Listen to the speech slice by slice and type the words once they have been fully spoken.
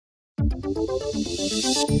Well,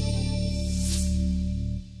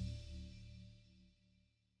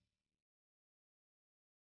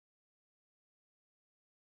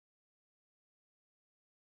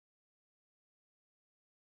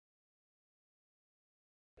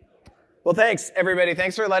 thanks, everybody.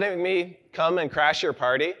 Thanks for letting me come and crash your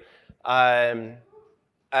party.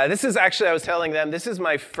 This is actually, I was telling them, this is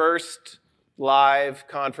my first live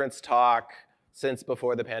conference talk since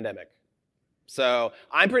before the pandemic. So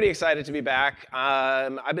I'm pretty excited to be back.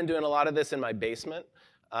 I've been doing a lot of this in my basement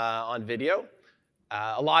on video,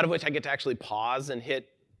 a lot of which I get to actually pause and hit,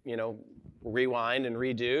 rewind and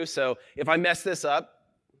redo. So if I mess this up,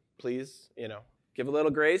 please, give a little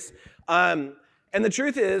grace. And the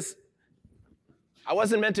truth is, I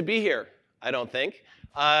wasn't meant to be here, I don't think.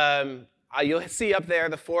 You'll see up there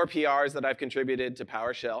the 4 PRs that I've contributed to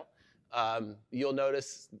PowerShell. You'll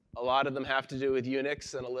notice a lot of them have to do with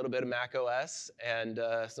Unix and a little bit of Mac OS and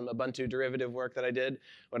some Ubuntu derivative work that I did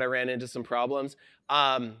when I ran into some problems.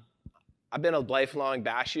 I've been a lifelong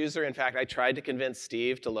Bash user. In fact, I tried to convince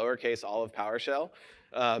Steve to lowercase all of PowerShell.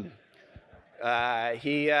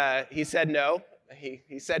 He said no.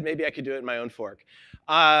 He said maybe I could do it in my own fork.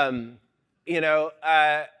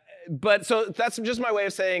 But so that's just my way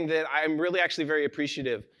of saying that I'm really actually very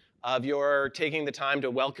appreciative of your taking the time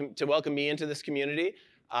to welcome me into this community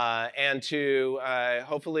and to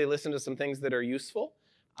hopefully listen to some things that are useful.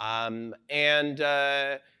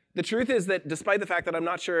 The truth is that despite the fact that I'm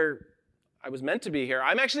not sure I was meant to be here,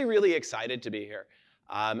 I'm actually really excited to be here.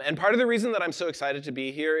 And part of the reason that I'm so excited to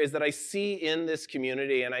be here is that I see in this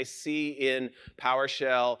community and I see in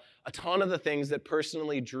PowerShell a ton of the things that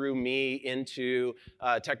personally drew me into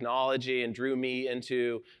technology and drew me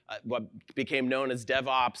into what became known as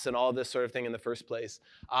DevOps and all this sort of thing in the first place.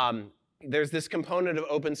 There's this component of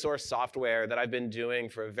open source software that I've been doing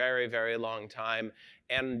for a very, very long time.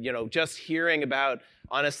 And just hearing about,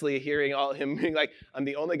 honestly, hearing all him being like, I'm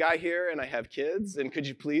the only guy here and I have kids, and could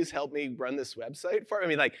you please help me run this website for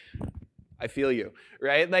me? I feel you,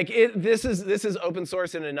 right? This is open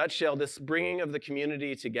source in a nutshell, this bringing of the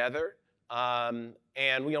community together.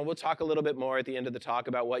 And we'll talk a little bit more at the end of the talk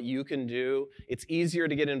about what you can do. It's easier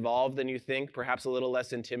to get involved than you think, perhaps a little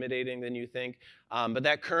less intimidating than you think. But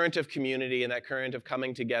that current of community and that current of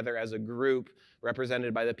coming together as a group,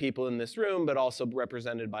 represented by the people in this room, but also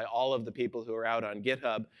represented by all of the people who are out on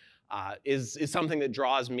GitHub, is something that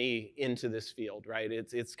draws me into this field, right?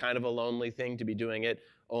 It's kind of a lonely thing to be doing it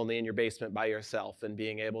only in your basement by yourself, and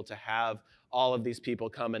being able to have all of these people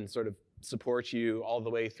come and sort of support you all the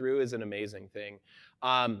way through is an amazing thing.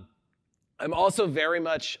 I'm also very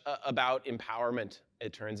much about empowerment,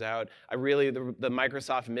 it turns out. The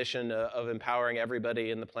Microsoft mission of empowering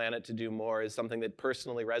everybody in the planet to do more is something that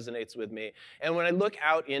personally resonates with me. And when I look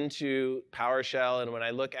out into PowerShell and when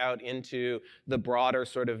I look out into the broader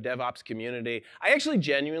sort of DevOps community, I actually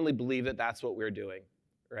genuinely believe that that's what we're doing.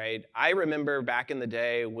 Right? I remember back in the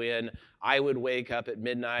day when I would wake up at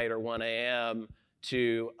midnight or 1 a.m.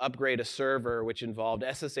 to upgrade a server, which involved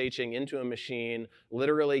SSHing into a machine,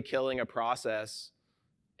 literally killing a process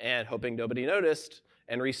and hoping nobody noticed,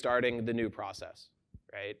 and restarting the new process,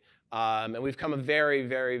 right? And we've come a very,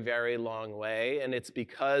 very, very long way, and it's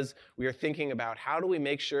because we are thinking about how do we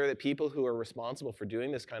make sure that people who are responsible for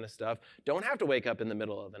doing this kind of stuff don't have to wake up in the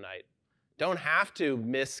middle of the night, don't have to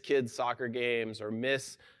miss kids' soccer games or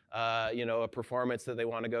miss a performance that they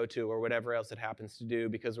want to go to or whatever else it happens to do,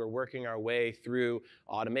 because we're working our way through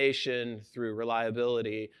automation, through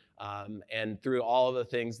reliability, and through all of the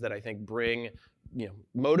things that I think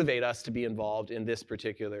motivate us to be involved in this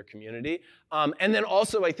particular community. And then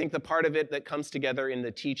also I think the part of it that comes together in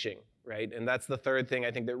the teaching, right? And that's the third thing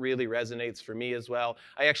I think that really resonates for me as well.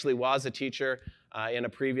 I actually was a teacher in a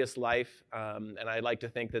previous life, and I like to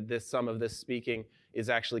think that some of this speaking is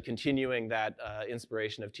actually continuing that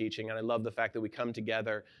inspiration of teaching. And I love the fact that we come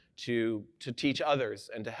together to teach others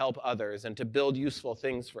and to help others and to build useful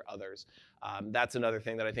things for others. That's another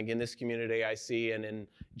thing that I think in this community I see and in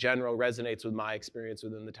general resonates with my experience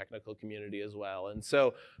within the technical community as well. And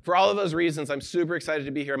so for all of those reasons, I'm super excited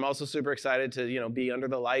to be here. I'm also super excited to be under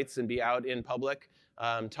the lights and be out in public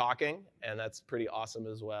talking, and that's pretty awesome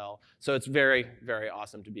as well. So it's very, very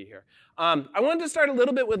awesome to be here. I wanted to start a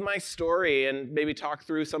little bit with my story and maybe talk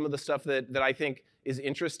through some of the stuff that I think is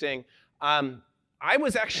interesting. I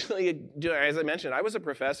was actually, as I mentioned, I was a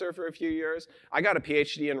professor for a few years. I got a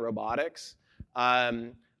PhD in robotics.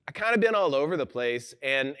 I kind of been all over the place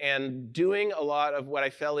and doing a lot of what I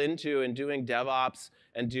fell into and doing DevOps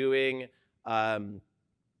and doing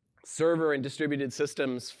server and distributed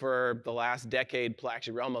systems for the last decade,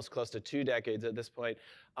 actually almost close to 2 decades at this point.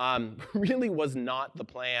 really was not the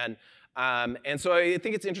plan. And so I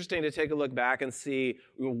think it's interesting to take a look back and see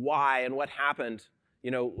why and what happened.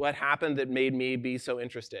 What happened that made me be so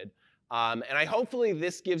interested. And hopefully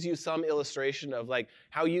this gives you some illustration of like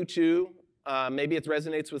how you too, maybe it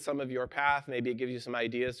resonates with some of your path, maybe it gives you some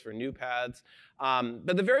ideas for new paths.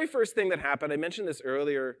 But the very first thing that happened, I mentioned this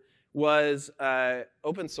earlier, was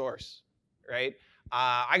open source, right?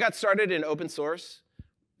 I got started in open source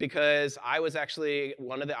because I was actually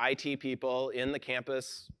one of the IT people in the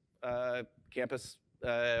campus, I guess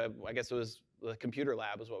it was the computer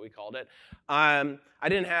lab is what we called it. I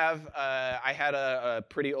had a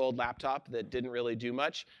pretty old laptop that didn't really do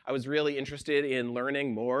much. I was really interested in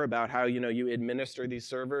learning more about how you administer these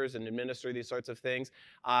servers and administer these sorts of things.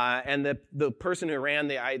 And the person who ran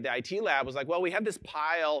the IT lab was like, well, we have this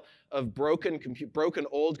pile of broken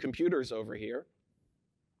old computers over here.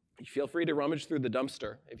 Feel free to rummage through the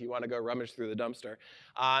dumpster if you want to go rummage through the dumpster.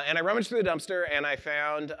 And I rummaged through the dumpster and I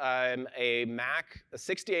found a Mac, a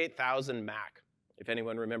 68,000 Mac, if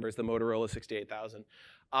anyone remembers the Motorola 68,000.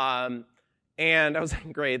 And I was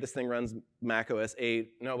like, great, this thing runs Mac OS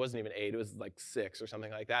 8. No, it wasn't even 8, it was like 6 or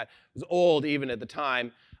something like that. It was old even at the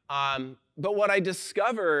time. But what I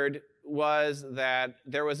discovered was that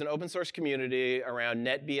there was an open source community around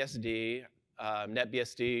NetBSD.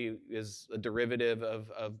 NetBSD is a derivative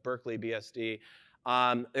of Berkeley BSD.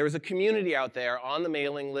 There was a community out there on the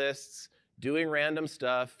mailing lists doing random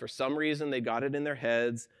stuff. For some reason, they got it in their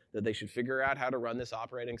heads that they should figure out how to run this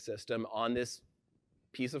operating system on this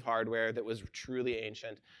piece of hardware that was truly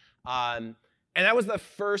ancient. And that was the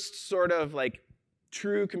first sort of like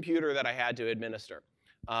true computer that I had to administer.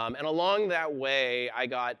 And along that way, I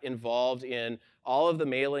got involved in all of the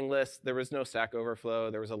mailing lists. There was no Stack Overflow.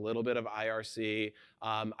 There was a little bit of IRC.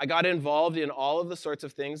 I got involved in all of the sorts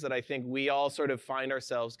of things that I think we all sort of find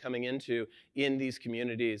ourselves coming into in these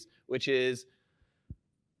communities, which is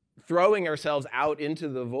throwing ourselves out into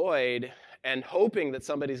the void and hoping that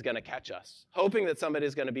somebody's going to catch us, hoping that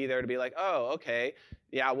somebody's going to be there to be like, oh, okay,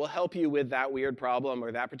 yeah, we'll help you with that weird problem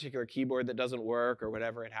or that particular keyboard that doesn't work or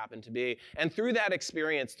whatever it happened to be. And through that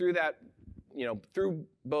experience, through that, through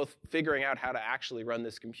both figuring out how to actually run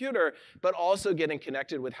this computer, but also getting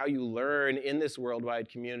connected with how you learn in this worldwide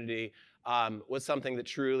community was something that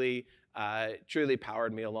truly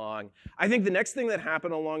powered me along. I think the next thing that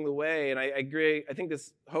happened along the way, and I agree, I think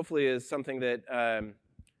this hopefully is something that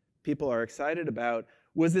people are excited about,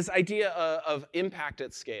 was this idea of impact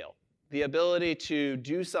at scale. The ability to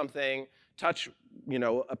do something, touch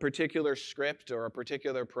a particular script or a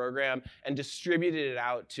particular program and distribute it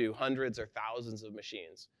out to hundreds or thousands of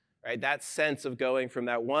machines. Right? That sense of going from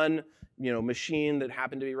that one machine that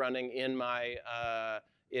happened to be running in my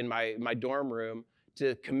dorm room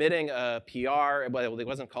to committing a PR. Well, it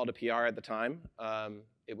wasn't called a PR at the time.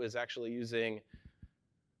 It was actually using,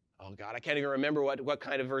 oh God, I can't even remember what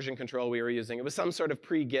kind of version control we were using. It was some sort of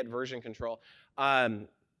pre-Git version control.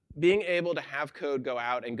 Being able to have code go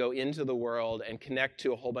out and go into the world and connect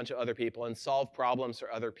to a whole bunch of other people and solve problems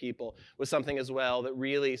for other people was something as well that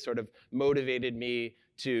really sort of motivated me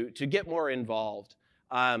to get more involved.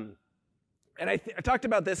 And I talked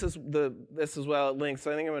about this as well at length,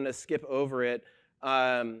 so I think I'm going to skip over it.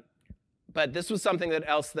 But this was something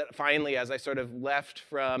else that finally, as I sort of left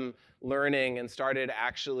from learning and started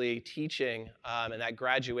actually teaching, and that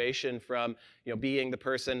graduation from being the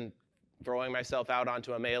person throwing myself out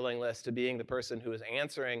onto a mailing list to being the person who is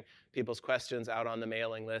answering people's questions out on the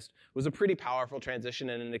mailing list was a pretty powerful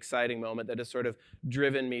transition and an exciting moment that has sort of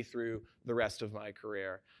driven me through the rest of my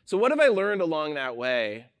career. So what have I learned along that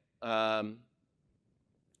way? One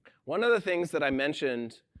of the things that I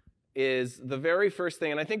mentioned is the very first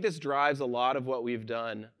thing, and I think this drives a lot of what we've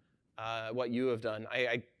done, what you have done.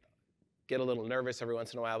 I get a little nervous every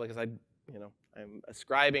once in a while because I'm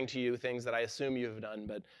ascribing to you things that I assume you have done,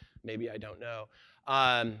 but maybe I don't know.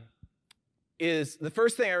 Is the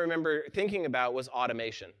first thing I remember thinking about was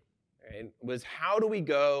automation. Right? Was how do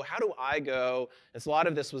I go? And so a lot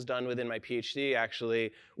of this was done within my PhD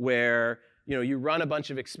actually, where you run a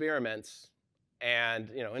bunch of experiments.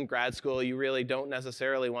 And in grad school, you really don't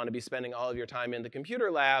necessarily want to be spending all of your time in the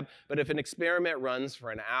computer lab. But if an experiment runs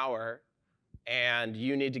for an hour, and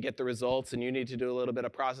you need to get the results, and you need to do a little bit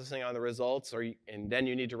of processing on the results, and then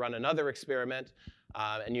you need to run another experiment,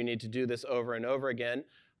 and you need to do this over and over again,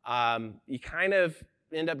 you kind of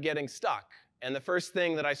end up getting stuck. And the first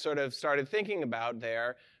thing that I sort of started thinking about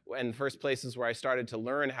there, and the first places where I started to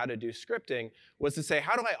learn how to do scripting, was to say,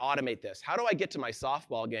 how do I automate this? How do I get to my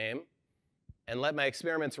softball game and let my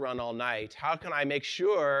experiments run all night? How can I make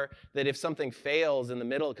sure that if something fails in the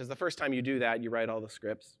middle, because the first time you do that, you write all the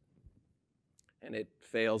scripts. and it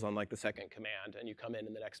fails on like the second command, and you come in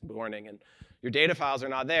the next morning and your data files are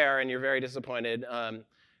not there and you're very disappointed.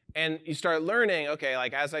 And you start learning, okay,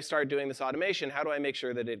 like as I start doing this automation, how do I make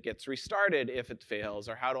sure that it gets restarted if it fails?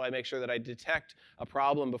 Or how do I make sure that I detect a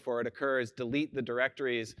problem before it occurs, delete the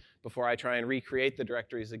directories before I try and recreate the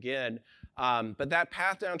directories again? But that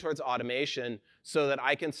path down towards automation so that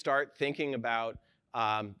I can start thinking about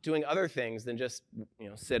doing other things than just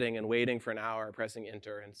sitting and waiting for an hour, pressing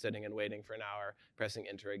enter, and sitting and waiting for an hour, pressing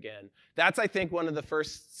enter again. That's, I think, one of the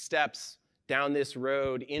first steps down this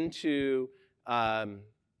road into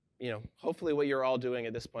hopefully what you're all doing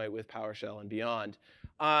at this point with PowerShell and beyond.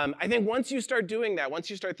 I think once you start doing that, once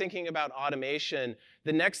you start thinking about automation,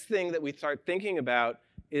 the next thing that we start thinking about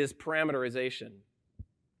is parameterization.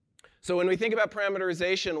 So when we think about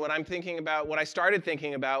parameterization, what I started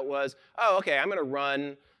thinking about was, oh, okay, I'm going to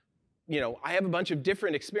run, I have a bunch of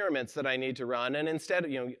different experiments that I need to run. And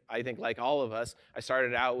instead, I think like all of us, I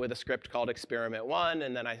started out with a script called experiment 1,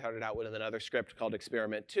 and then I started out with another script called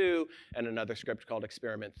experiment 2, and another script called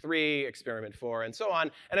experiment 3, experiment 4, and so on.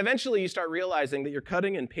 And eventually you start realizing that you're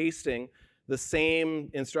cutting and pasting the same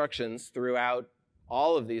instructions throughout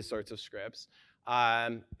all of these sorts of scripts.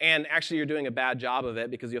 And actually you're doing a bad job of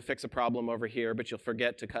it because you'll fix a problem over here, but you'll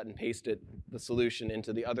forget to cut and paste the solution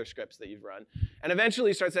into the other scripts that you've run. And eventually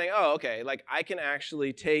you start saying, oh, okay, like I can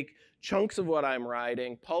actually take chunks of what I'm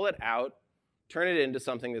writing, pull it out, turn it into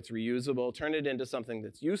something that's reusable, turn it into something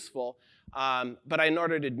that's useful. But in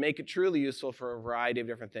order to make it truly useful for a variety of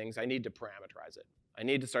different things, I need to parameterize it. I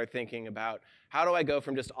need to start thinking about how do I go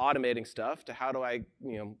from just automating stuff to how do I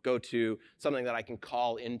go to something that I can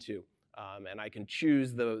call into. And I can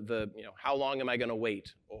choose how long am I going to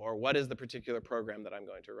wait, or what is the particular program that I'm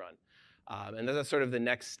going to run. And that's sort of the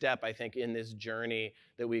next step, I think, in this journey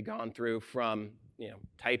that we've gone through from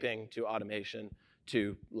typing to automation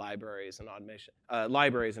to libraries and automation,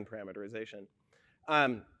 libraries and parameterization.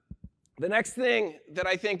 The next thing that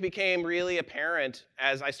I think became really apparent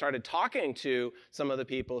as I started talking to some of the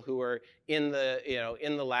people who were in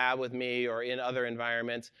the lab with me or in other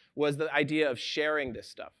environments was the idea of sharing this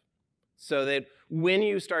stuff. So that when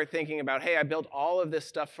you start thinking about, hey, I built all of this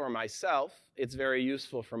stuff for myself, it's very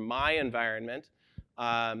useful for my environment,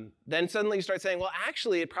 then suddenly you start saying, well,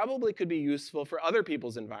 actually, it probably could be useful for other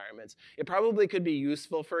people's environments. It probably could be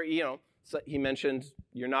useful for, so he mentioned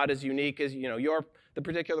you're not as unique as, the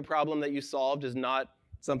particular problem that you solved is not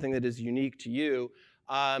something that is unique to you.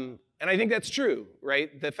 And I think that's true,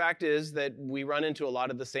 right? The fact is that we run into a lot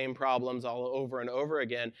of the same problems all over and over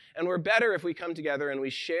again, and we're better if we come together and we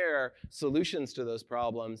share solutions to those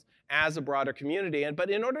problems as a broader community. But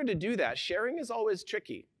in order to do that, sharing is always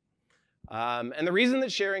tricky. And the reason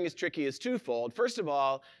that sharing is tricky is twofold. First of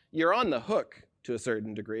all, you're on the hook to a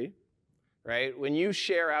certain degree, right? When you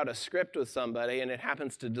share out a script with somebody and it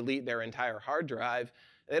happens to delete their entire hard drive,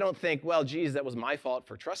 they don't think, well, geez, that was my fault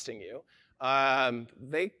for trusting you.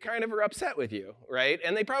 They kind of are upset with you, right?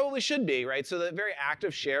 And they probably should be, right? So the very act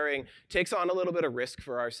of sharing takes on a little bit of risk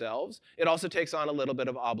for ourselves. It also takes on a little bit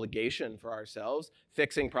of obligation for ourselves,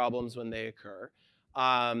 fixing problems when they occur.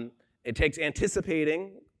 It takes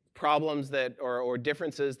anticipating problems or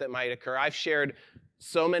differences that might occur. I've shared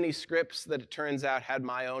so many scripts that it turns out had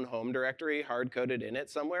my own home directory hard-coded in it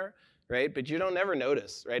somewhere, right? But you don't ever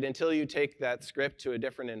notice, right? Until you take that script to a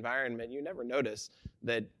different environment, you never notice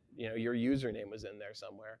that your username was in there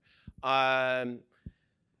somewhere.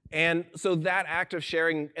 And so that act of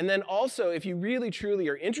sharing, and then also if you really truly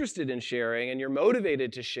are interested in sharing and you're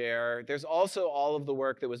motivated to share, there's also all of the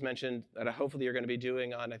work that was mentioned that hopefully you're going to be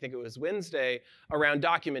doing on, I think it was Wednesday, around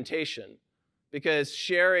documentation. Because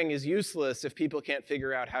sharing is useless if people can't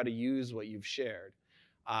figure out how to use what you've shared.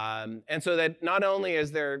 And so that not only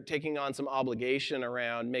is there taking on some obligation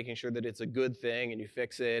around making sure that it's a good thing and you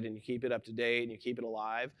fix it and you keep it up to date and you keep it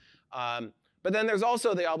alive, but then there's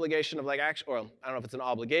also the obligation of I don't know if it's an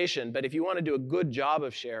obligation, but if you want to do a good job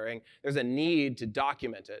of sharing, there's a need to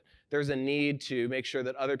document it. There's a need to make sure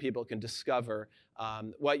that other people can discover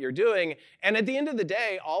what you're doing. And at the end of the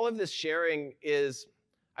day, all of this sharing is,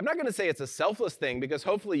 I'm not going to say it's a selfless thing because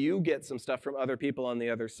hopefully you get some stuff from other people on the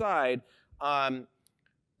other side.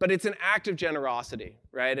 But it's an act of generosity,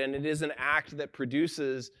 right? And it is an act that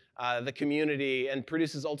produces the community and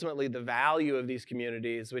produces ultimately the value of these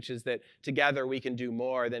communities, which is that together we can do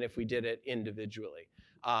more than if we did it individually.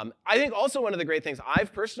 I think also one of the great things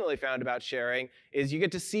I've personally found about sharing is you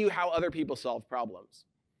get to see how other people solve problems.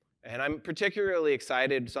 And I'm particularly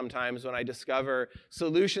excited sometimes when I discover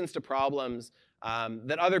solutions to problems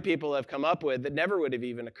that other people have come up with that never would have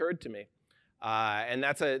even occurred to me. And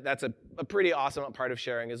that's a pretty awesome part of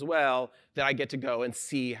sharing as well, that I get to go and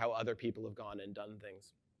see how other people have gone and done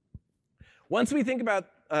things. Once we think about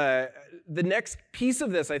the next piece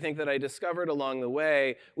of this, I think, that I discovered along the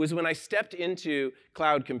way was when I stepped into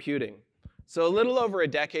cloud computing. So a little over a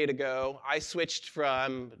decade ago, I switched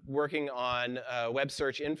from working on web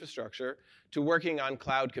search infrastructure to working on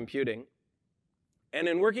cloud computing. And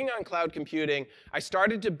in working on cloud computing, I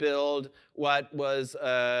started to build what was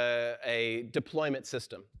a deployment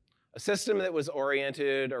system, a system that was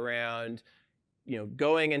oriented around,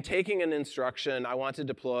 going and taking an instruction. I want to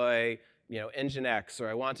deploy, Nginx, or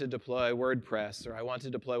I want to deploy WordPress, or I want to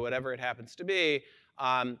deploy whatever it happens to be,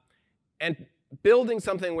 and building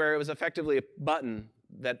something where it was effectively a button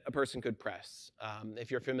that a person could press. If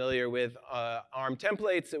you're familiar with ARM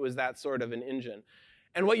templates, it was that sort of an engine.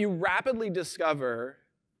 And what you rapidly discover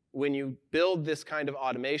when you build this kind of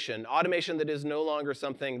automation that is no longer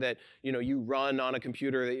something that you run on a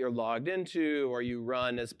computer that you're logged into, or you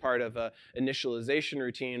run as part of an initialization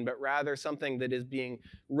routine, but rather something that is being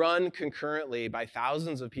run concurrently by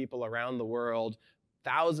thousands of people around the world,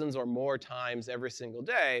 thousands or more times every single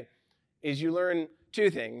day, is you learn two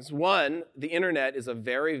things. One, the internet is a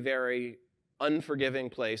very, very unforgiving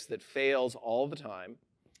place that fails all the time.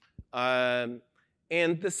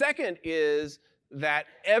 And the second is that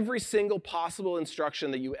every single possible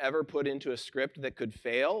instruction that you ever put into a script that could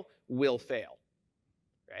fail will fail,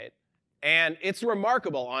 right? And it's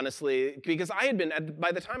remarkable, honestly, because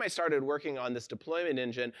by the time I started working on this deployment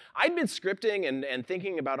engine, I'd been scripting and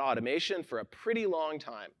thinking about automation for a pretty long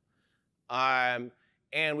time.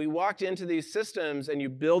 And we walked into these systems, and you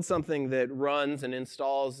build something that runs and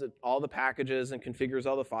installs all the packages and configures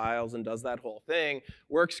all the files and does that whole thing.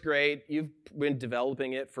 Works great. You've been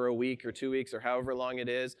developing it for a week or 2 weeks or however long it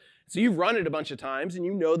is. So you've run it a bunch of times, and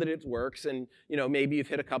you know that it works. And maybe you've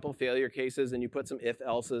hit a couple failure cases, and you put some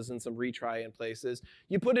if-elses and some retry in places.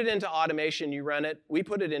 You put it into automation. You run it. We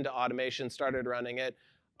put it into automation, started running it.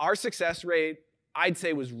 Our success rate, I'd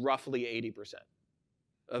say, was roughly 80%.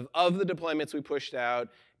 Of the deployments we pushed out,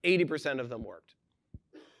 80% of them worked.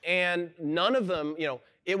 And none of them,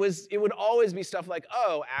 it would always be stuff like,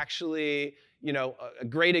 oh, actually, a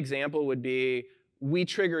great example would be we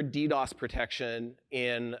triggered DDoS protection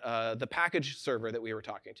in the package server that we were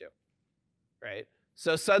talking to, right?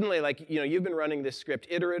 So suddenly, you've been running this script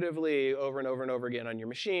iteratively over and over and over again on your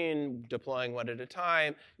machine, deploying one at a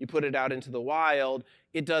time. You put it out into the wild.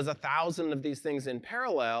 It does 1,000 of these things in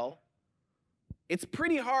parallel. It's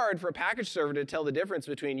pretty hard for a package server to tell the difference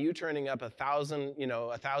between you turning up 1,000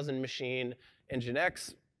 machine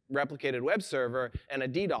Nginx replicated web server and a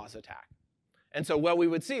DDoS attack. And so what we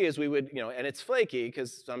would see is and it's flaky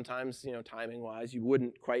because sometimes, timing-wise, you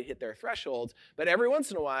wouldn't quite hit their thresholds. But every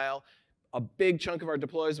once in a while, a big chunk of our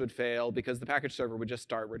deploys would fail because the package server would just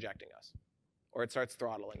start rejecting us, or it starts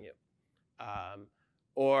throttling you.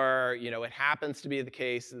 Or it happens to be the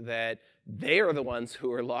case that they are the ones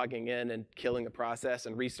who are logging in and killing a process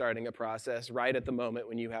and restarting a process right at the moment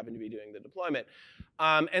when you happen to be doing the deployment.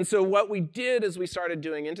 And so what we did as we started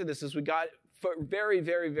doing into this is we got very,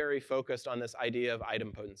 very, very focused on this idea of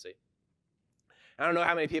item potency. I don't know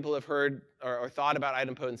how many people have heard or thought about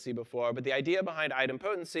item potency before, but the idea behind item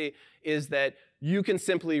potency is that you can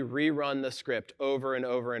simply rerun the script over and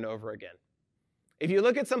over and over again. If you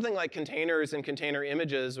look at something like containers and container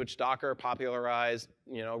images, which Docker popularized,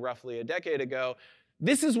 roughly a decade ago,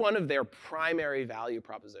 this is one of their primary value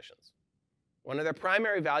propositions. One of their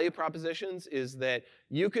primary value propositions is that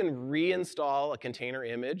you can reinstall a container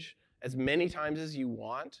image as many times as you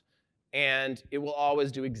want, and it will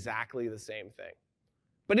always do exactly the same thing.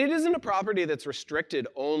 But it isn't a property that's restricted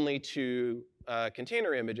only to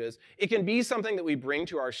container images. It can be something that we bring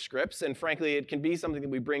to our scripts, and frankly, it can be something that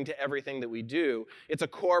we bring to everything that we do. It's a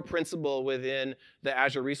core principle within the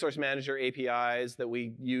Azure Resource Manager APIs that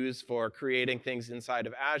we use for creating things inside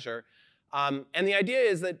of Azure. And the idea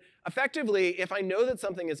is that effectively, if I know that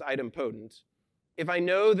something is idempotent, if I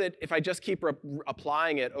know that if I just keep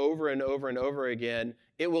applying it over and over and over again,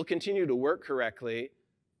 it will continue to work correctly,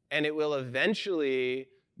 and it will eventually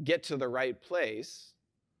get to the right place,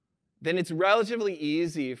 then it's relatively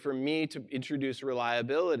easy for me to introduce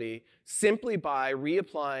reliability simply by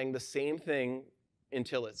reapplying the same thing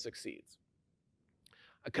until it succeeds.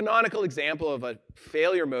 A canonical example of a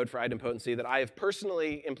failure mode for idempotency that I have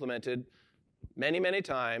personally implemented many, many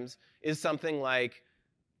times is something like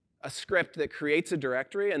a script that creates a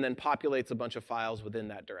directory and then populates a bunch of files within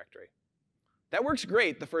that directory. That works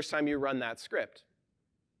great the first time you run that script.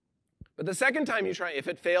 But the second time you try, if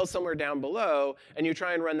it fails somewhere down below and you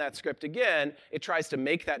try and run that script again, it tries to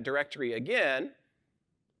make that directory again,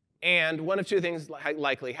 And one of two things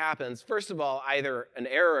likely happens. First of all, either an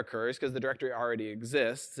error occurs because the directory already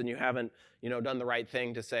exists and you haven't done the right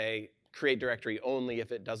thing to say create directory only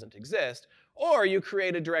if it doesn't exist, or you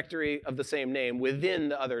create a directory of the same name within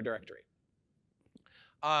the other directory.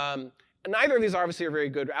 Neither of these obviously are very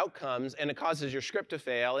good outcomes, and it causes your script to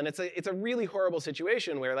fail. And it's a really horrible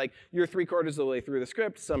situation where like you're 3/4 of the way through the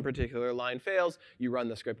script, some particular line fails, you run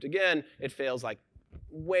the script again, it fails like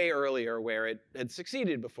way earlier where it had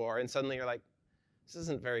succeeded before, and suddenly you're like, this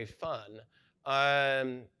isn't very fun.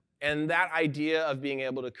 And that idea of being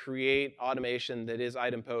able to create automation that is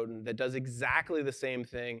idempotent, that does exactly the same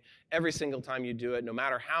thing every single time you do it, no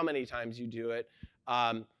matter how many times you do it,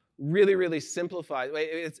 really, really simplifies.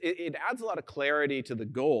 It adds a lot of clarity to the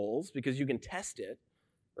goals because you can test it,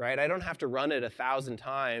 right? I don't have to run it 1,000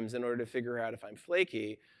 times in order to figure out if I'm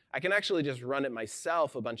flaky. I can actually just run it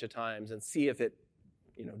myself a bunch of times and see if it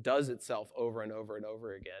does itself over and over and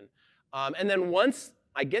over again. And then once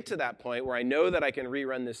I get to that point where I know that I can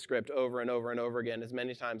rerun this script over and over and over again as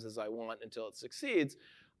many times as I want until it succeeds,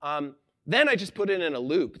 then I just put it in a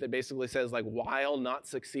loop that basically says, like, while not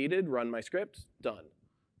succeeded, run my script, done.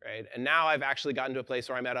 Right? And now I've actually gotten to a place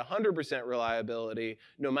where I'm at 100% reliability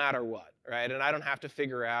no matter what. Right? And I don't have to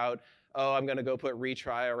figure out, oh, I'm going to go put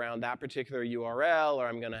retry around that particular URL, or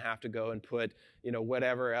I'm going to have to go and put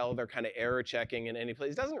whatever other kind of error checking in any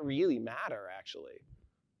place. It doesn't really matter, actually.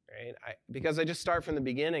 Right? Because I just start from the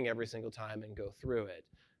beginning every single time and go through it.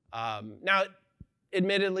 Now,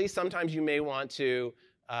 admittedly, sometimes you may want to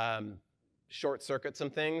short circuit some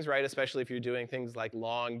things, right? Especially if you're doing things like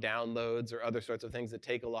long downloads or other sorts of things that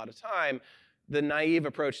take a lot of time. The naive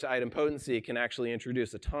approach to idempotency can actually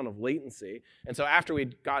introduce a ton of latency. And so after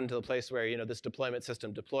we'd gotten to the place where this deployment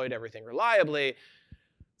system deployed everything reliably,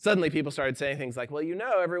 suddenly people started saying things like, well,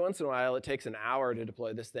 every once in a while it takes an hour to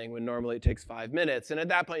deploy this thing when normally it takes 5 minutes. And at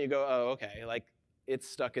that point you go, oh, okay, like it's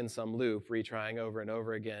stuck in some loop, retrying over and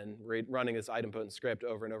over again, running this idempotent script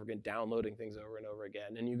over and over again, downloading things over and over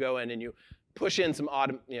again. And you go in and you push in some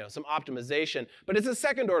optimization, but it's a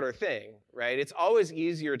second order thing, right? It's always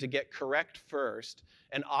easier to get correct first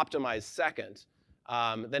and optimize second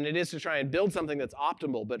than it is to try and build something that's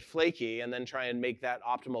optimal but flaky and then try and make that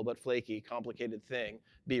optimal but flaky, complicated thing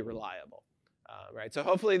be reliable. Right? So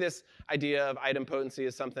hopefully this idea of idempotency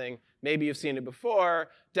is something, maybe you've seen it before,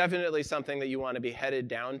 definitely something that you want to be headed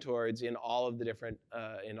down towards in all of the different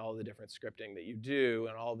scripting that you do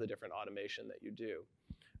and all of the different automation that you do.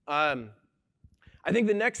 I think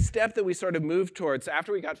the next step that we sort of moved towards,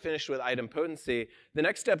 after we got finished with idempotency, the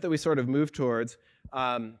next step that we sort of moved towards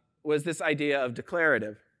was this idea of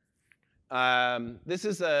declarative. This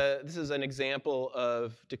is an example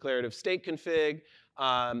of declarative state config,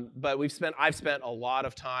 but I've spent a lot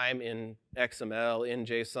of time in XML, in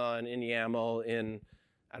JSON, in YAML, in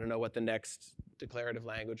I don't know what the next declarative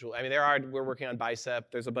language will. I mean, we're working on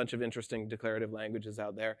Bicep. There's a bunch of interesting declarative languages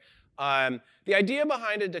out there. The idea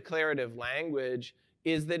behind a declarative language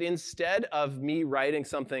is that instead of me writing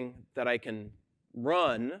something that I can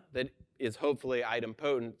run that is hopefully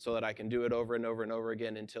idempotent so that I can do it over and over and over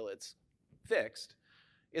again until it's fixed,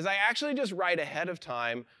 is I actually just write ahead of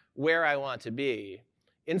time where I want to be.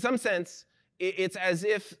 In some sense, it's as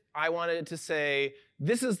if I wanted to say,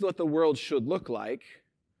 this is what the world should look like,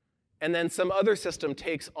 and then some other system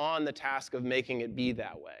takes on the task of making it be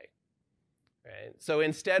that way. Right? So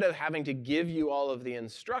instead of having to give you all of the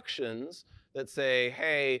instructions that say,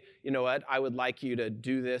 hey, you know what, I would like you to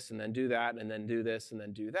do this and then do that and then do this and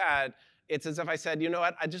then do that, it's as if I said, you know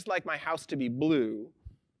what, I'd just like my house to be blue,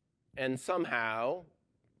 and somehow,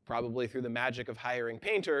 probably through the magic of hiring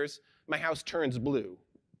painters, my house turns blue,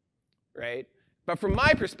 right? But from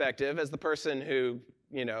my perspective, as the person who,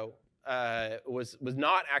 was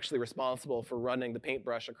not actually responsible for running the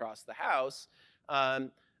paintbrush across the house,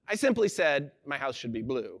 I simply said my house should be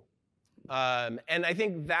blue. And I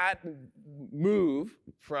think that move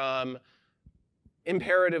from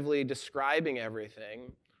imperatively describing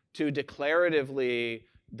everything to declaratively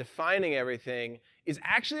defining everything is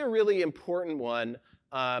actually a really important one.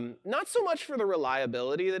 Not so much for the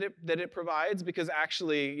reliability that it provides, because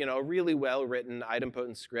actually, a really well-written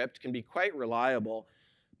idempotent script can be quite reliable.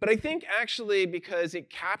 But I think actually because it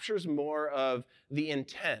captures more of the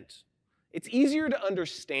intent. It's easier to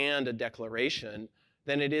understand a declaration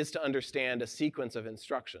than it is to understand a sequence of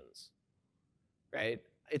instructions, right?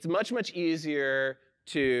 It's much, much easier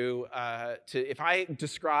to if I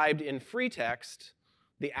described in free text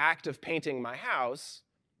the act of painting my house,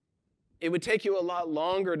 it would take you a lot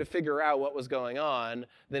longer to figure out what was going on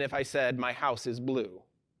than if I said my house is blue,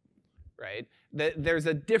 right? There's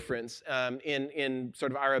a difference in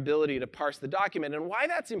sort of our ability to parse the document. And why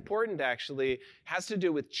that's important, actually, has to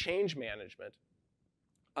do with change management.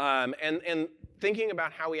 And thinking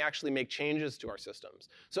about how we actually make changes to our systems.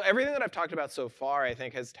 So everything that I've talked about so far, I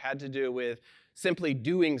think, has had to do with simply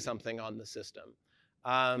doing something on the system.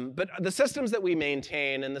 But the systems that we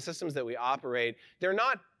maintain and the systems that we operate, they're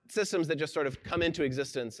not systems that just sort of come into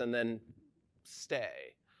existence and then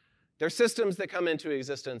stay. They're systems that come into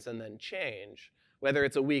existence and then change. Whether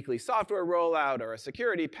it's a weekly software rollout or a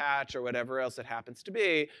security patch or whatever else it happens to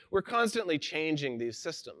be, we're constantly changing these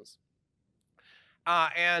systems.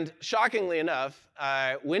 And shockingly enough,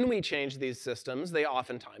 when we change these systems, they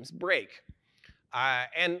oftentimes break.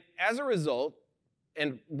 And as a result,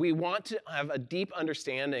 and we want to have a deep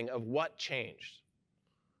understanding of what changed.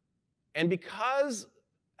 And because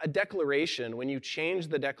a declaration, when you change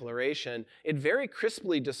the declaration, it very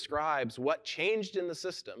crisply describes what changed in the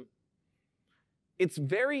system, it's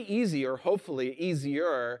very easy, or hopefully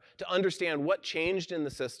easier, to understand what changed in the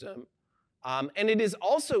system. And it is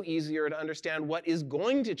also easier to understand what is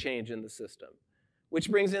going to change in the system, which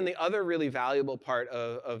brings in the other really valuable part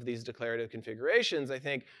of these declarative configurations, I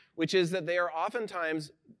think, which is that they are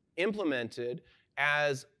oftentimes implemented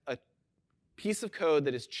as a piece of code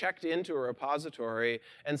that is checked into a repository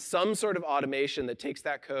and some sort of automation that takes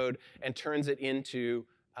that code and turns it into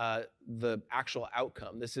the actual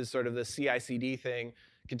outcome. This is sort of the CI/CD thing,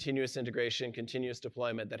 continuous integration, continuous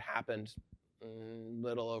deployment, that happened a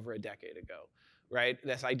little over a decade ago, right?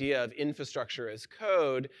 This idea of infrastructure as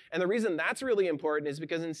code. And the reason that's really important is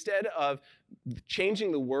because instead of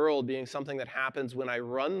changing the world being something that happens when I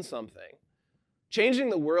run something,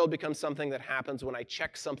 changing the world becomes something that happens when I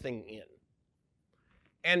check something in.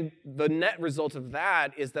 And the net result of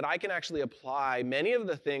that is that I can actually apply many of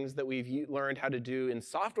the things that we've learned how to do in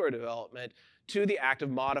software development to the act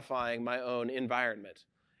of modifying my own environment.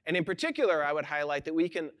 And in particular, I would highlight that we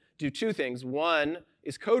can do two things. One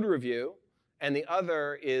is code review, and the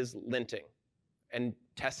other is linting and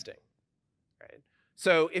testing. Right?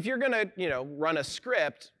 So if you're going to run a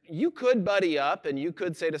script, you could buddy up and you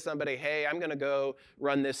could say to somebody, hey, I'm going to go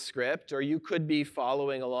run this script, or you could be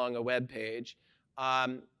following along a web page.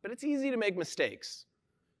 But it's easy to make mistakes.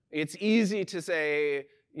 It's easy to say,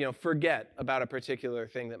 forget about a particular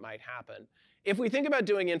thing that might happen. If we think about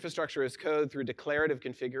doing infrastructure as code through declarative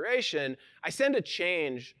configuration, I send a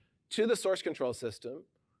change to the source control system.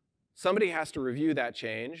 Somebody has to review that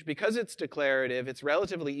change. Because it's declarative, it's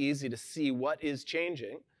relatively easy to see what is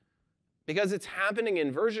changing. Because it's happening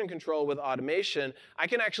in version control with automation, I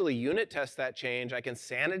can actually unit test that change. I can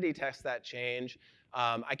sanity test that change.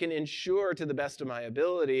 I can ensure to the best of my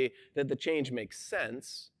ability that the change makes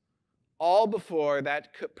sense, all before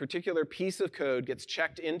that particular piece of code gets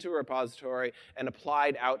checked into a repository and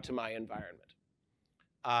applied out to my environment.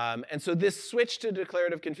 And so this switch to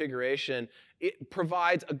declarative configuration, it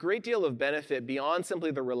provides a great deal of benefit beyond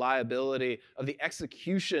simply the reliability of the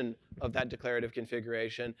execution of that declarative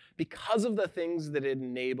configuration because of the things that it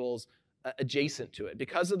enables adjacent to it,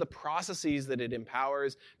 because of the processes that it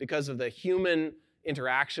empowers, because of the human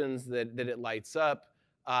interactions that it lights up,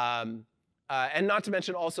 and not to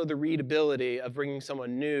mention also the readability of bringing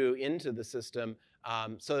someone new into the system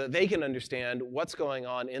so that they can understand what's going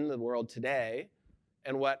on in the world today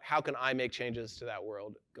and how can I make changes to that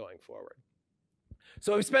world going forward.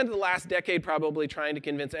 So we've spent the last decade probably trying to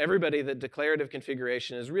convince everybody that declarative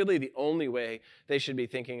configuration is really the only way they should be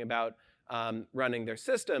thinking about running their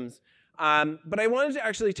systems. But I wanted to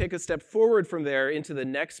actually take a step forward from there into the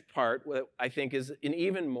next part, what I think is an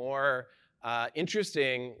even more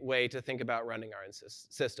interesting way to think about running our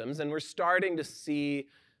systems. And we're starting to see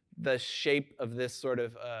the shape of this sort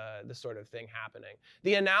of thing happening.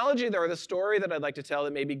 The analogy, or the story that I'd like to tell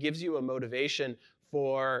that maybe gives you a motivation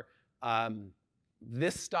for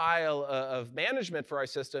this style of management for our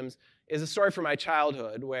systems is a story from my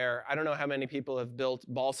childhood where I don't know how many people have built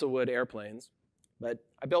balsa wood airplanes. But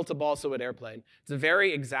I built a balsa wood airplane. It's a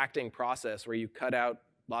very exacting process where you cut out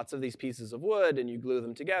lots of these pieces of wood and you glue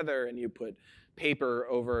them together and you put paper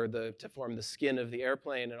over to form the skin of the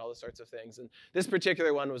airplane and all those sorts of things. And this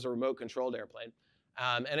particular one was a remote-controlled airplane.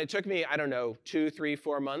 And it took me, 2, 3,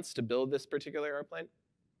 4 months to build this particular airplane.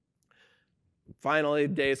 Finally,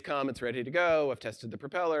 days come, it's ready to go. I've tested the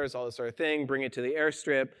propellers, all this sort of thing, bring it to the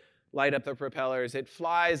airstrip, light up the propellers. It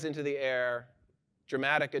flies into the air.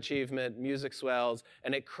 Dramatic achievement, music swells,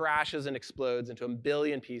 and it crashes and explodes into a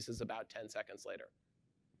billion pieces about 10 seconds later.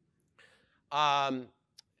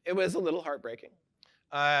 It was a little heartbreaking.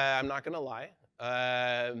 I'm not going to lie.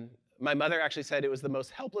 my mother actually said it was the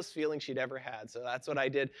most helpless feeling she'd ever had. So that's what I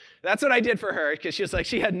did. That's what I did for her, because she was like,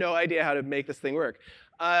 she had no idea how to make this thing work.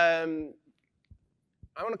 I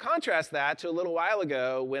want to contrast that to a little while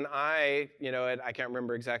ago when I can't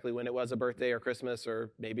remember exactly when it was, a birthday or Christmas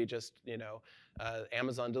or maybe just,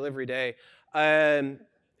 Amazon delivery day.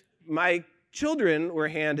 My children were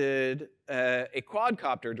handed a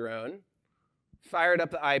quadcopter drone, fired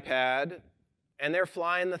up the iPad, and they're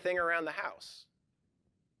flying the thing around the house,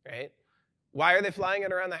 right? Why are they flying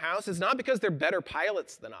it around the house? It's not because they're better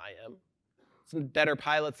pilots than I am. It's better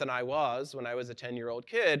pilots than I was when I was a 10-year-old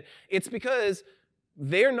kid. It's because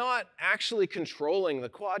they're not actually controlling the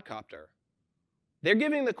quadcopter. They're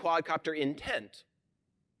giving the quadcopter intent.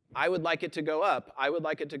 I would like it to go up. I would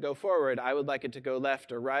like it to go forward. I would like it to go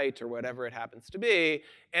left or right or whatever it happens to be.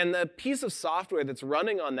 And the piece of software that's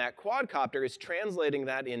running on that quadcopter is translating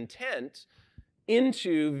that intent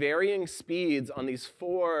into varying speeds on these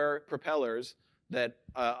 4 propellers that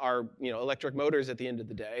are electric motors at the end of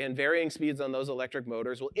the day. And varying speeds on those electric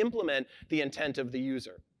motors will implement the intent of the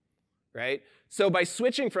user, right? So by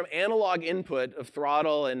switching from analog input of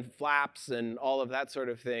throttle and flaps and all of that sort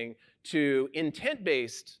of thing to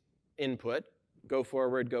intent-based input, go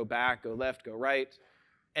forward, go back, go left, go right,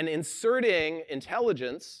 and inserting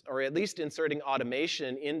intelligence, or at least inserting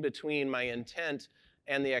automation in between my intent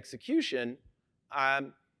and the execution,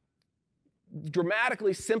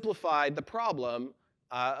 dramatically simplified the problem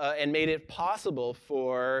and made it possible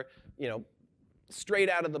for, straight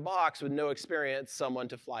out of the box with no experience, someone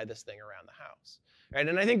to fly this thing around the house. Right?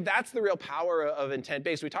 And I think that's the real power of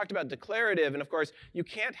intent-based. We talked about declarative, and of course, you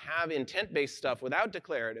can't have intent-based stuff without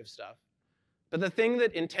declarative stuff. But the thing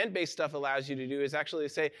that intent-based stuff allows you to do is actually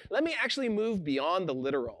say, let me actually move beyond the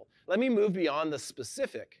literal. Let me move beyond the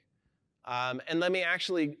specific. And let me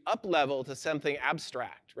actually up-level to something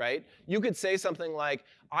abstract, right? You could say something like,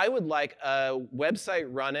 I would like a website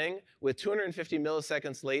running with 250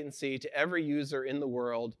 milliseconds latency to every user in the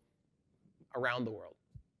world, around the world,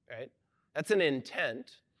 right? That's an intent.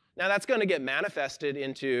 Now, that's going to get manifested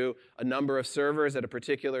into a number of servers at a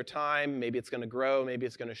particular time. Maybe it's going to grow. Maybe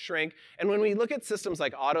it's going to shrink. And when we look at systems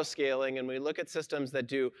like auto-scaling, and we look at systems that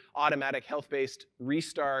do automatic health-based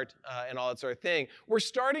restart and all that sort of thing, we're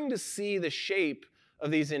starting to see the shape of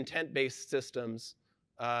these intent-based systems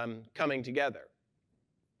coming together.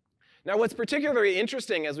 Now, what's particularly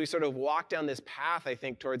interesting as we sort of walk down this path, I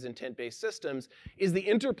think, towards intent-based systems is the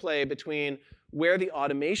interplay between where the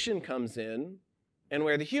automation comes in and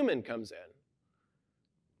where the human comes in.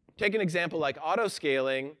 Take an example like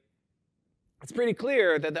auto-scaling. It's pretty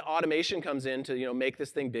clear that the automation comes in to make this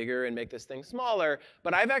thing bigger and make this thing smaller,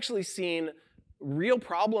 but I've actually seen real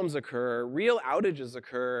problems occur, real outages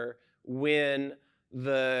occur when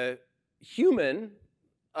the human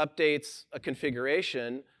updates a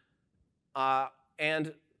configuration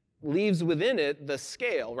and leaves within it the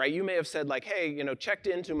scale, right? You may have said like, hey, checked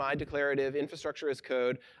into my declarative infrastructure as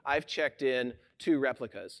code, I've checked in 2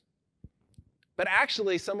 replicas. But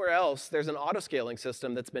actually, somewhere else, there's an auto-scaling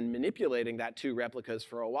system that's been manipulating that 2 replicas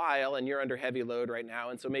for a while, and you're under heavy load right now,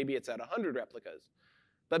 and so maybe it's at 100 replicas.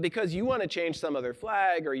 But because you want to change some other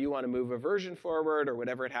flag, or you want to move a version forward, or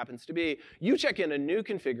whatever it happens to be, you check in a new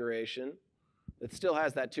configuration that still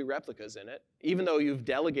has that 2 replicas in it, even though you've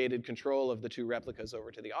delegated control of the 2 replicas over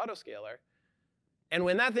to the autoscaler. And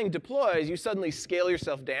when that thing deploys, you suddenly scale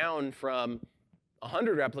yourself down from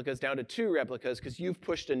 100 replicas down to 2 replicas because you've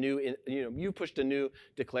pushed a new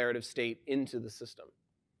declarative state into the system,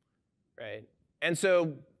 right? And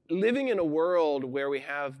so living in a world where we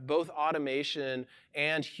have both automation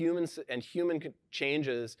and human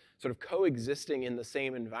changes sort of coexisting in the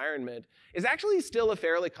same environment is actually still a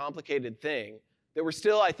fairly complicated thing that we're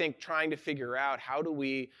still, I think, trying to figure out how do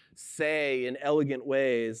we say in elegant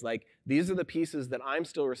ways, like, these are the pieces that I'm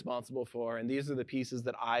still responsible for, and these are the pieces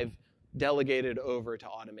that I've delegated over to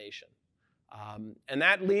automation. And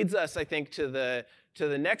that leads us, I think, to the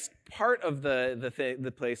next part of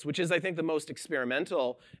the place, which is, I think, the most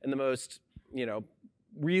experimental and the most,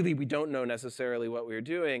 really we don't know necessarily what we're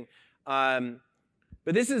doing. But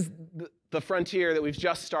this is the frontier that we've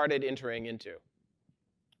just started entering into,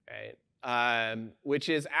 right? Which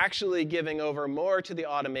is actually giving over more to the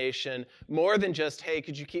automation, more than just, hey,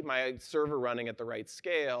 could you keep my server running at the right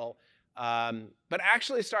scale? But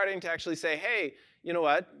actually starting to actually say, hey, you know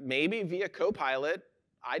what? Maybe via Copilot,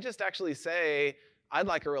 I just actually say, I'd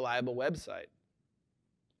like a reliable website.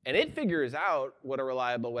 And it figures out what a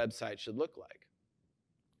reliable website should look like.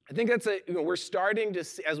 I think that's we're starting to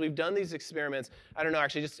see, as we've done these experiments, I don't know,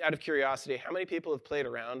 actually, just out of curiosity, how many people have played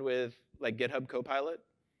around with like GitHub Copilot?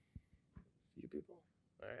 A few people?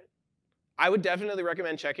 All right. I would definitely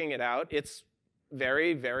recommend checking it out. It's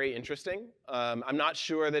very, very interesting. I'm not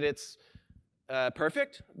sure that it's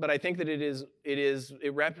perfect, but I think that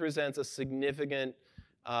it represents a significant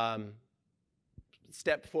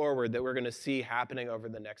step forward that we're going to see happening over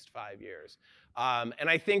the next 5 years. And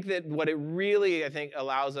I think that what it really,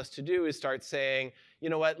 allows us to do is start saying, you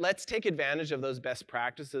know what, let's take advantage of those best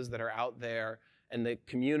practices that are out there and the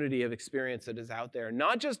community of experience that is out there,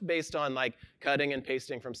 not just based on like cutting and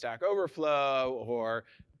pasting from Stack Overflow or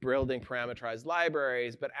building parameterized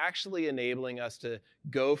libraries, but actually enabling us to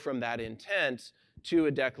go from that intent to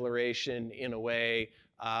a declaration in a way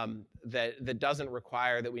that doesn't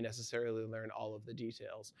require that we necessarily learn all of the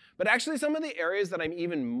details. But actually some of the areas that I'm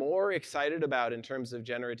even more excited about in terms of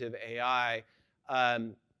generative AI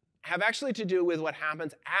have actually to do with what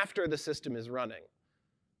happens after the system is running.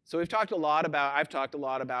 So I've talked a lot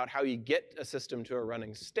about how you get a system to a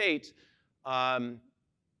running state.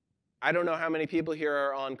 I don't know how many people here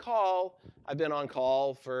are on call. I've been on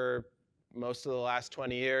call for most of the last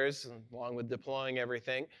 20 years, along with deploying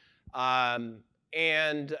everything.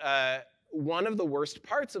 And one of the worst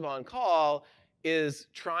parts of on-call is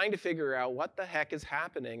trying to figure out what the heck is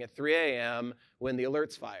happening at 3 a.m. when the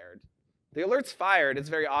alert's fired. The alert's fired, it's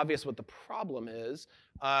very obvious what the problem is.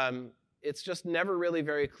 It's just never really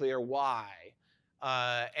very clear why.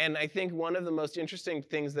 And I think one of the most interesting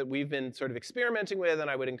things that we've been sort of experimenting with, and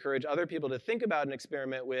I would encourage other people to think about and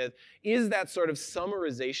experiment with, is that sort of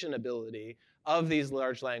summarization ability of these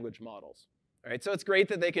large language models. All right, so it's great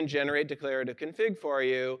that they can generate declarative config for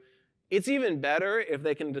you. It's even better if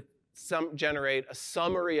they can generate a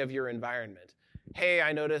summary of your environment. Hey,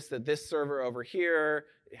 I noticed that this server over here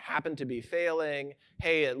happened to be failing.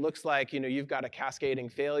 Hey, it looks like you've got a cascading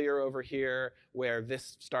failure over here where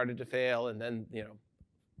this started to fail, and then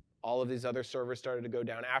all of these other servers started to go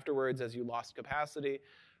down afterwards as you lost capacity.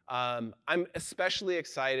 I'm especially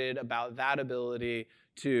excited about that ability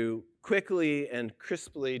to quickly and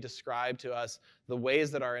crisply describe to us the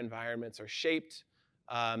ways that our environments are shaped.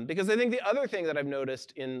 Because I think the other thing that I've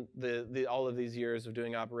noticed in all of these years of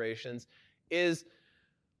doing operations is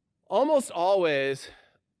almost always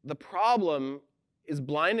the problem is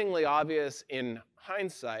blindingly obvious in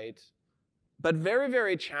hindsight, but very,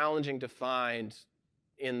 very challenging to find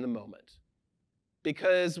in the moment.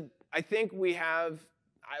 Because I think we have,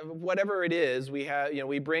 whatever it is,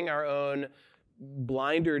 we bring our own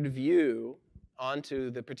blindered view onto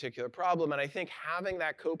the particular problem. And I think having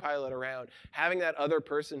that co-pilot around, having that other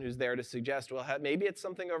person who's there to suggest, well, maybe it's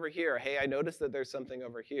something over here. Hey, I noticed that there's something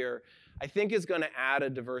over here, I think is going to add a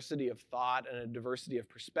diversity of thought and a diversity of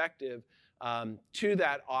perspective to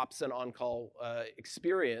that ops and on-call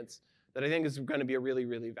experience that I think is going to be a really,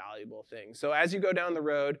 really valuable thing. So as you go down the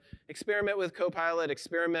road, experiment with Copilot,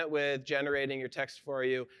 experiment with generating your text for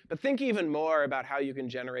you, but think even more about how you can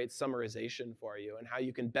generate summarization for you and how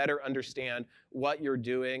you can better understand what you're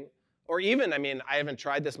doing. Or even, I haven't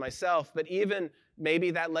tried this myself, but even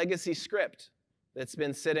maybe that legacy script that's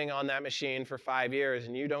been sitting on that machine for 5 years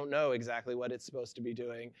and you don't know exactly what it's supposed to be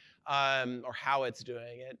doing or how it's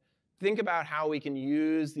doing it. Think about how we can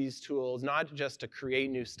use these tools, not just to create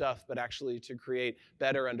new stuff, but actually to create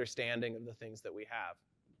better understanding of the things that we have.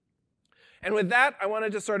 And with that, I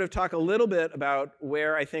wanted to sort of talk a little bit about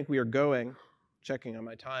where I think we are going, checking on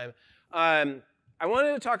my time. I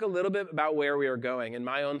wanted to talk a little bit about where we are going and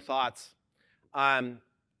my own thoughts. I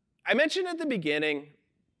mentioned at the beginning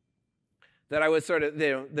that I was sort of,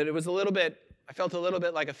 that it was a little bit, I felt a little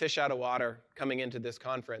bit like a fish out of water coming into this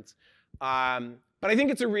conference. But I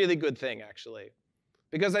think it's a really good thing, actually.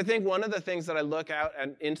 Because I think one of the things that I look out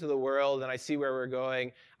and into the world and I see where we're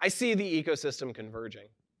going, I see the ecosystem converging,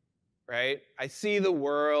 right? I see the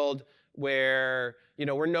world where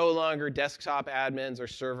we're no longer desktop admins or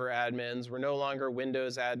server admins. We're no longer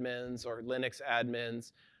Windows admins or Linux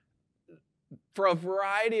admins. For a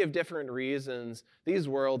variety of different reasons, these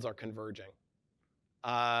worlds are converging.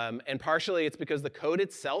 And partially it's because the code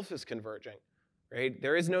itself is converging. Right?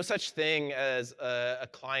 There is no such thing as a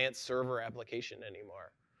client-server application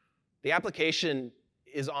anymore. The application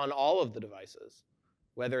is on all of the devices,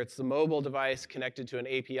 whether it's the mobile device connected to an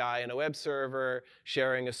API in a web server,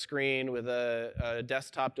 sharing a screen with a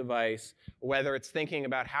desktop device, whether it's thinking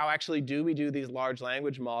about how actually do we do these large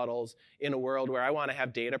language models in a world where I want to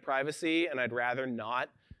have data privacy and I'd rather not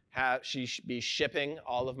be shipping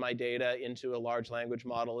all of my data into a large language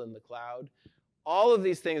model in the cloud. All of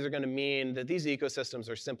these things are going to mean that these ecosystems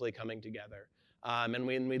are simply coming together. And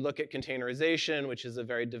when we look at containerization, which is a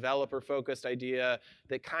very developer-focused idea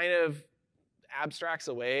that kind of abstracts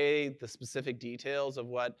away the specific details of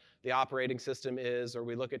what the operating system is, or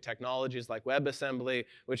we look at technologies like WebAssembly,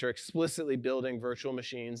 which are explicitly building virtual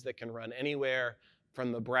machines that can run anywhere,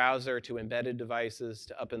 from the browser to embedded devices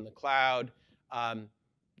to up in the cloud,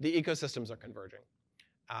 the ecosystems are converging.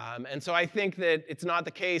 And so I think that it's not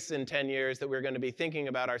the case in 10 years that we're going to be thinking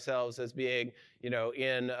about ourselves as being,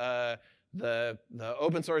 in the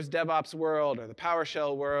open source DevOps world or the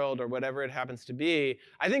PowerShell world or whatever it happens to be.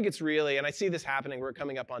 I think it's really, and I see this happening, we're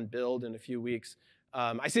coming up on Build in a few weeks.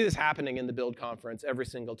 I see this happening in the Build conference every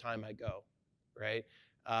single time I go, right?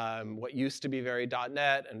 What used to be very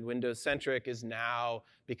 .NET and Windows-centric is now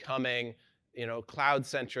becoming,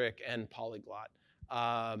 cloud-centric and polyglot.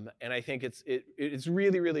 And I think it's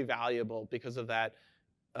really, really valuable because of that.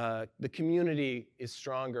 The community is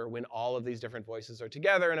stronger when all of these different voices are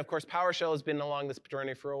together. And of course, PowerShell has been along this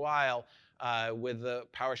journey for a while with the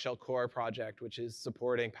PowerShell Core project, which is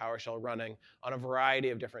supporting PowerShell running on a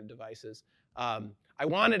variety of different devices. I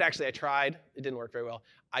tried, it didn't work very well.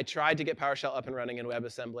 I tried to get PowerShell up and running in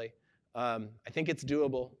WebAssembly. I think it's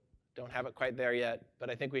doable. Don't have it quite there yet, but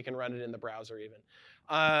I think we can run it in the browser even.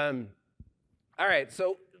 All right,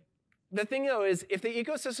 so the thing though is if the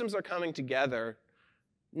ecosystems are coming together,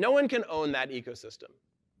 no one can own that ecosystem,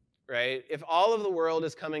 right? If all of the world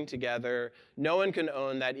is coming together, no one can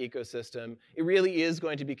own that ecosystem. It really is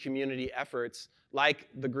going to be community efforts like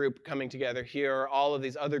the group coming together here, or all of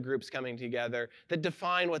these other groups coming together that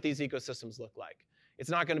define what these ecosystems look like. It's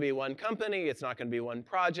not going to be one company, it's not going to be one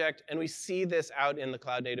project, and we see this out in the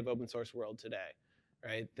cloud-native open source world today,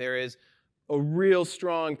 right? There is a real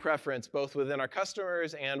strong preference, both within our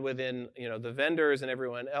customers and within the vendors and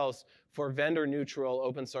everyone else, for vendor-neutral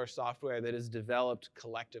open source software that is developed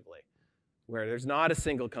collectively, where there's not a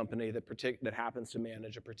single company that happens to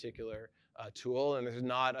manage a particular tool, and there's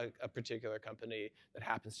not a particular company that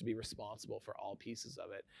happens to be responsible for all pieces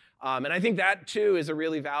of it. And I think that, too, is a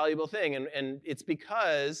really valuable thing, and it's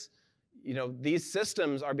because these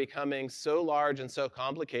systems are becoming so large and so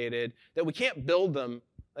complicated that we can't build them.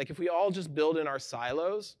 Like if we all just build in our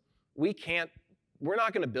silos, we're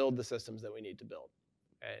not going to build the systems that we need to build.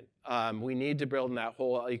 Right? We need to build that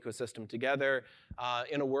whole ecosystem together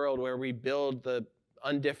in a world where we build the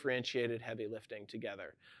undifferentiated heavy lifting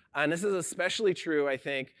together. And this is especially true, I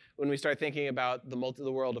think, when we start thinking about the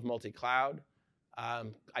world of multi-cloud.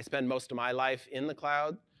 I spend most of my life in the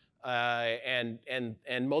cloud, and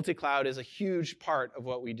multi-cloud is a huge part of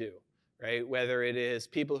what we do. Right? Whether it is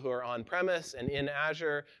people who are on-premise and in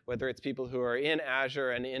Azure, whether it's people who are in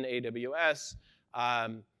Azure and in AWS,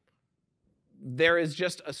 there is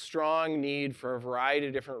just a strong need for a variety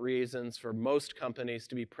of different reasons for most companies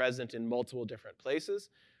to be present in multiple different places.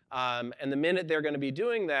 And the minute they're going to be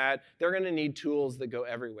doing that, they're going to need tools that go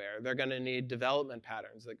everywhere. They're going to need development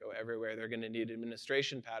patterns that go everywhere. They're going to need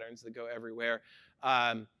administration patterns that go everywhere.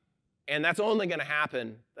 And that's only going to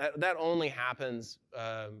happen. That only happens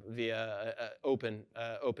via open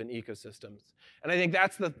ecosystems. And I think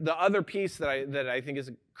that's the other piece that I think is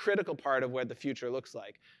a critical part of what the future looks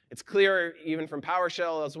like. It's clear, even from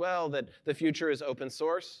PowerShell as well, that the future is open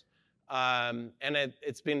source. And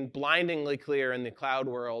it's been blindingly clear in the cloud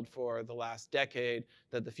world for the last decade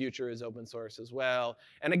that the future is open source as well.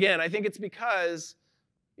 And again, I think it's because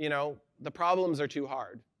the problems are too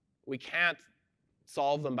hard. We can't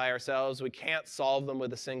solve them by ourselves. We can't solve them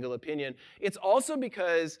with a single opinion. It's also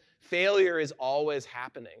because failure is always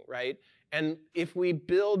happening, right? And if we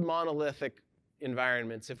build monolithic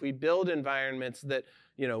environments, if we build environments that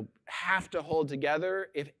have to hold together,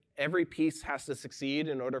 if every piece has to succeed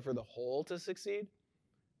in order for the whole to succeed,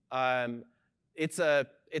 it's a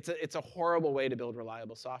horrible way to build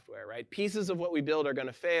reliable software, right? Pieces of what we build are going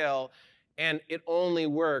to fail. And it only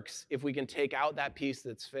works if we can take out that piece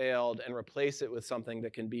that's failed and replace it with something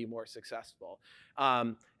that can be more successful.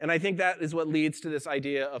 And I think that is what leads to this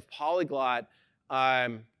idea of polyglot.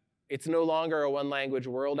 It's no longer a one-language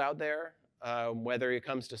world out there, whether it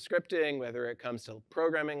comes to scripting, whether it comes to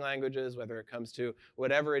programming languages, whether it comes to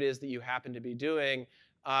whatever it is that you happen to be doing.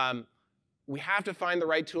 We have to find the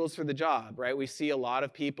right tools for the job, right? We see a lot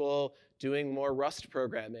of people doing more Rust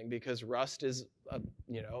programming because Rust is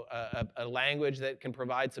a language that can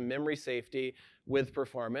provide some memory safety with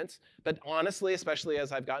performance. But honestly, especially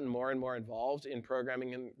as I've gotten more and more involved in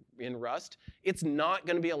programming in Rust, it's not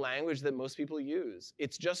going to be a language that most people use.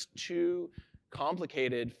 It's just too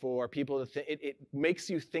complicated for people to think. It makes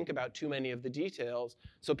you think about too many of the details.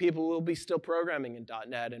 So people will be still programming in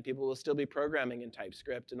 .NET, and people will still be programming in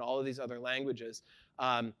TypeScript and all of these other languages.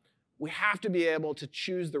 We have to be able to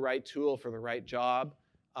choose the right tool for the right job.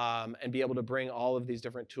 and be able to bring all of these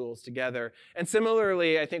different tools together. And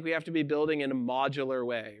similarly, I think we have to be building in a modular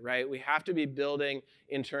way, right? We have to be building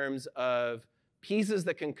in terms of pieces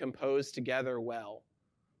that can compose together well.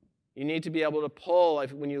 You need to be able to pull,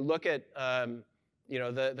 when you look at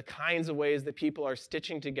the kinds of ways that people are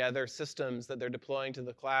stitching together systems that they're deploying to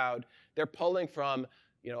the cloud, they're pulling from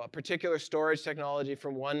a particular storage technology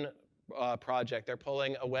from one project. They're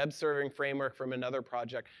pulling a web serving framework from another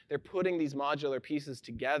project. They're putting these modular pieces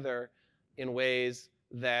together in ways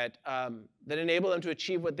that enable them to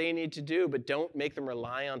achieve what they need to do, but don't make them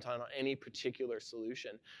reliant on any particular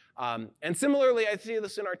solution. And similarly, I see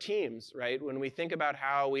this in our teams, right? When we think about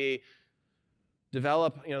how we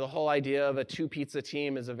develop, the whole idea of a two-pizza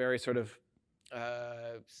team is a very sort of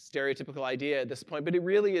stereotypical idea at this point, but it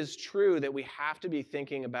really is true that we have to be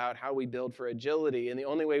thinking about how we build for agility, and the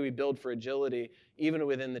only way we build for agility, even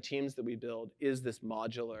within the teams that we build, is this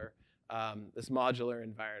modular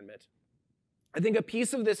environment. I think a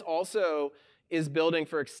piece of this also is building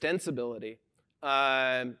for extensibility.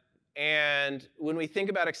 And when we think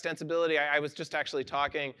about extensibility, I was just actually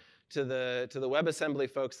talking to the WebAssembly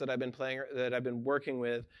folks that I've been working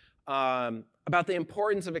with about the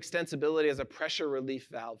importance of extensibility as a pressure relief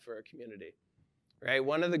valve for a community. Right?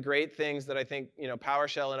 One of the great things that I think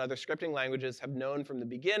PowerShell and other scripting languages have known from the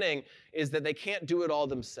beginning is that they can't do it all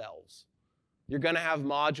themselves. You're going to have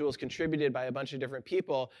modules contributed by a bunch of different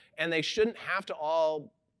people, and they shouldn't have to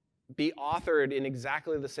all be authored in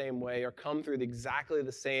exactly the same way or come through exactly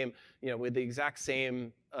the same, with the exact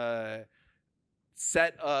same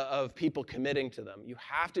set of people committing to them. You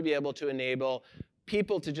have to be able to enable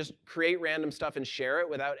people to just create random stuff and share it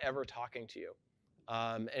without ever talking to you.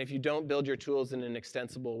 And if you don't build your tools in an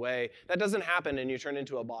extensible way, that doesn't happen and you turn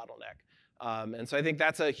into a bottleneck. And so I think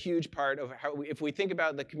that's a huge part of how, if we think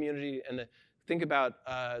about the community and think about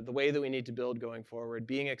the way that we need to build going forward,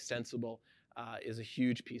 being extensible is a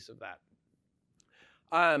huge piece of that.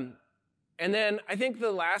 And then I think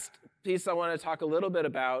the last piece I want to talk a little bit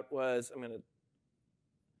about was, I'm going to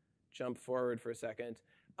jump forward for a second.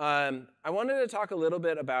 I wanted to talk a little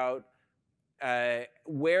bit about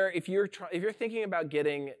where, if you're thinking about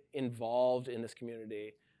getting involved in this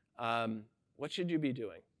community, what should you be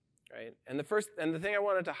doing, right? And the thing I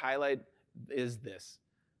wanted to highlight is this.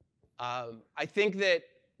 I think that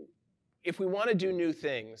if we want to do new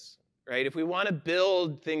things, right? If we want to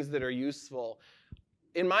build things that are useful,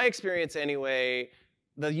 in my experience anyway,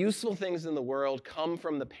 the useful things in the world come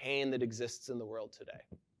from the pain that exists in the world today,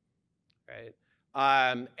 right?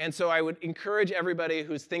 And so I would encourage everybody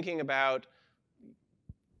who's thinking about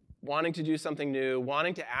wanting to do something new,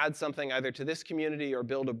 wanting to add something either to this community or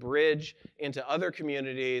build a bridge into other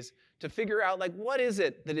communities, to figure out, like, what is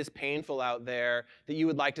it that is painful out there that you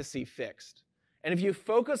would like to see fixed? And if you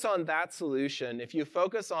focus on that solution, if you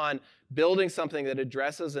focus on building something that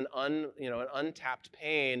addresses an untapped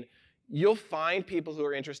pain, you'll find people who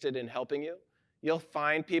are interested in helping you. You'll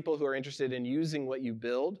find people who are interested in using what you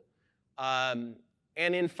build. And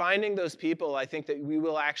in finding those people, I think that we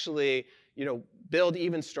will actually, build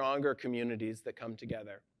even stronger communities that come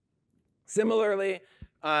together. Similarly,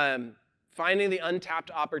 finding the untapped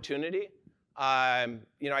opportunity.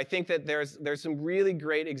 I think that there's some really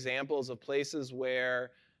great examples of places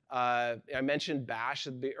where, I mentioned Bash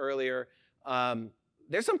earlier.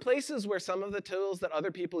 There's some places where some of the tools that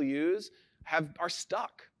other people use are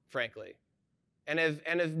stuck, frankly. And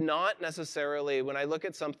have not necessarily, when I look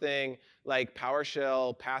at something like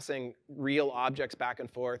PowerShell passing real objects back and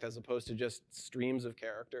forth as opposed to just streams of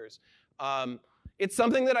characters, it's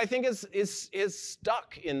something that I think is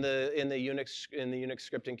stuck in the Unix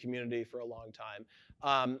scripting community for a long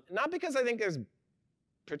time. Not because I think there's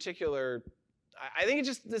I think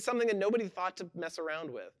it's something that nobody thought to mess around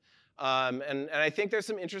with. And I think there's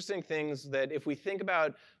some interesting things that if we think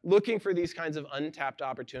about looking for these kinds of untapped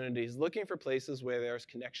opportunities, looking for places where there's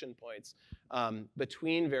connection points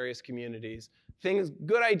between various communities,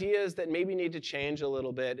 good ideas that maybe need to change a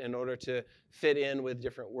little bit in order to fit in with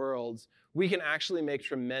different worlds, we can actually make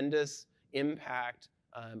tremendous impact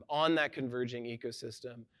on that converging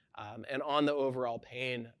ecosystem and on the overall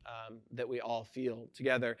pain that we all feel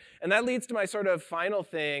together. And that leads to my sort of final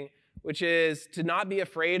thing, which is to not be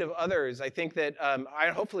afraid of others. I think that,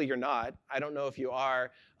 hopefully you're not. I don't know if you are.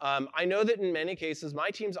 I know that in many cases, my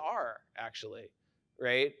teams are, actually,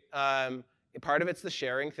 right? Part of it's the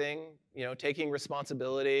sharing thing, taking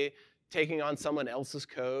responsibility, taking on someone else's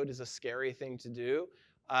code is a scary thing to do.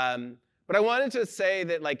 But I wanted to say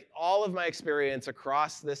that, like, all of my experience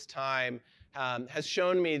across this time has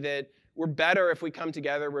shown me that we're better if we come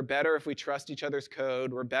together. We're better if we trust each other's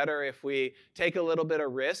code. We're better if we take a little bit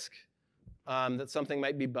of risk. that something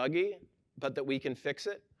might be buggy, but that we can fix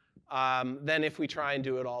it, than if we try and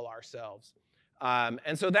do it all ourselves.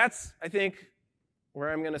 And so that's, I think, where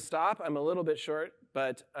I'm going to stop. I'm a little bit short,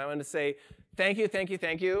 but I want to say thank you, thank you,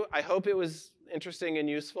 thank you. I hope it was interesting and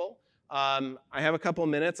useful. I have a couple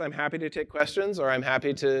minutes. I'm happy to take questions, or I'm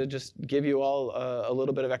happy to just give you all a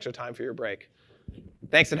little bit of extra time for your break.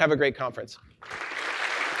 Thanks, and have a great conference.